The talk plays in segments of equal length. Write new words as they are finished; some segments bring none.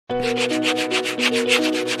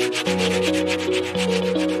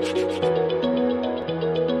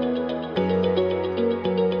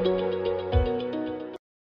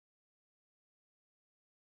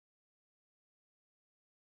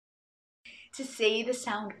To say the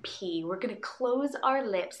sound P, we're going to close our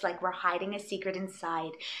lips like we're hiding a secret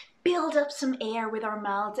inside, build up some air with our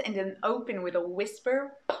mouths, and then open with a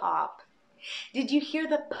whisper pop. Did you hear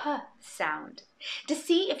the P sound? To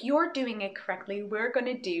see if you're doing it correctly, we're going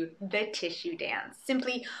to do the tissue dance.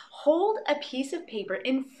 Simply hold a piece of paper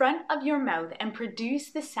in front of your mouth and produce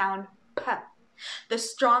the sound P. The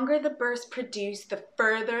stronger the burst produced, the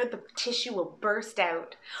further the tissue will burst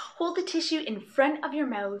out. Hold the tissue in front of your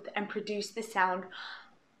mouth and produce the sound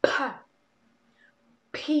P,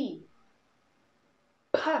 P,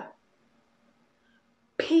 P,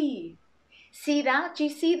 P. See that? Do you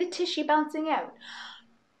see the tissue bouncing out?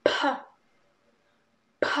 P,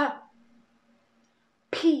 P,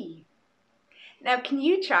 P. Now can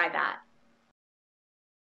you try that?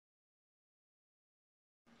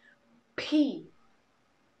 P,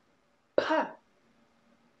 P,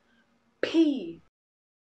 P,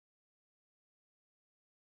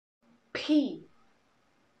 P,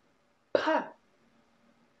 P,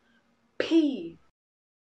 P.